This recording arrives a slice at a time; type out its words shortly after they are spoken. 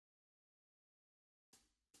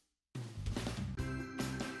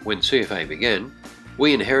When CFA began,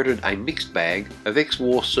 we inherited a mixed bag of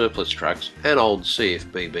ex-war surplus trucks and old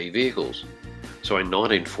CFBB vehicles. So in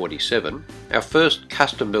 1947, our first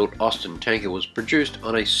custom-built Austin tanker was produced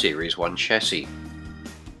on a Series 1 chassis.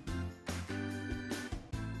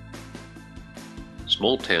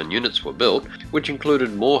 Small town units were built, which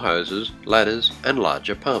included more hoses, ladders and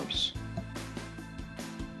larger pumps.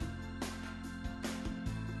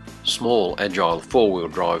 Small, agile four-wheel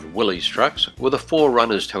drive Willys trucks were the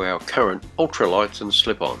forerunners to our current ultralights and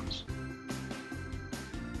slip-ons.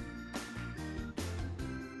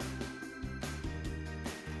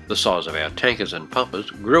 The size of our tankers and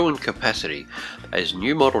pumpers grew in capacity as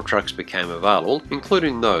new model trucks became available,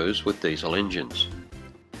 including those with diesel engines.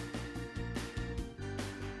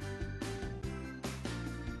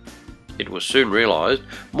 It was soon realised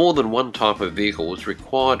more than one type of vehicle was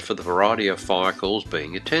required for the variety of fire calls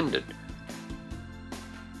being attended.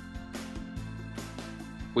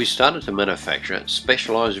 We started to manufacture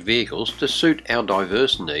specialised vehicles to suit our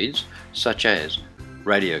diverse needs, such as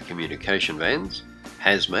radio communication vans,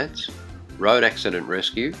 hazmats, road accident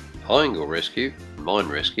rescue, high-angle rescue, mine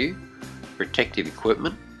rescue, protective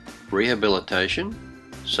equipment, rehabilitation,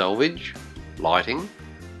 salvage, lighting,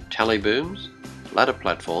 tally booms, ladder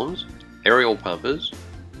platforms, aerial pumpers,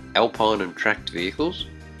 alpine and tracked vehicles,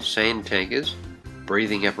 sand tankers,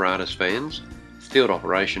 breathing apparatus vans, field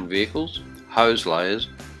operation vehicles, hose layers,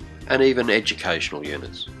 and even educational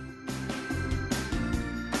units.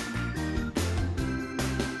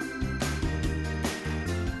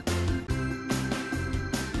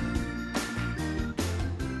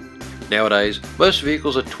 Nowadays, most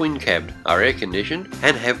vehicles are twin-cabbed, are air-conditioned,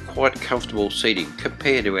 and have quite comfortable seating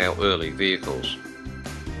compared to our early vehicles.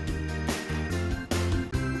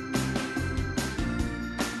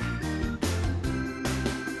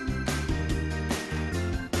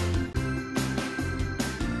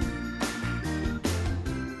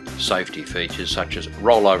 Safety features such as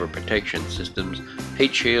rollover protection systems,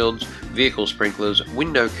 heat shields, vehicle sprinklers,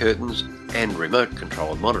 window curtains, and remote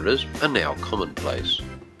controlled monitors are now commonplace.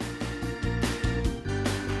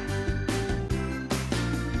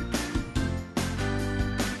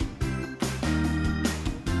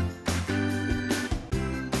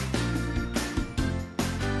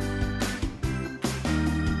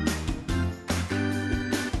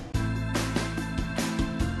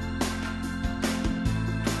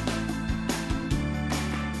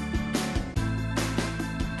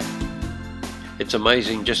 It's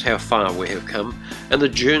amazing just how far we have come, and the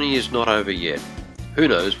journey is not over yet. Who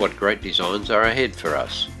knows what great designs are ahead for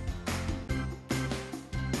us.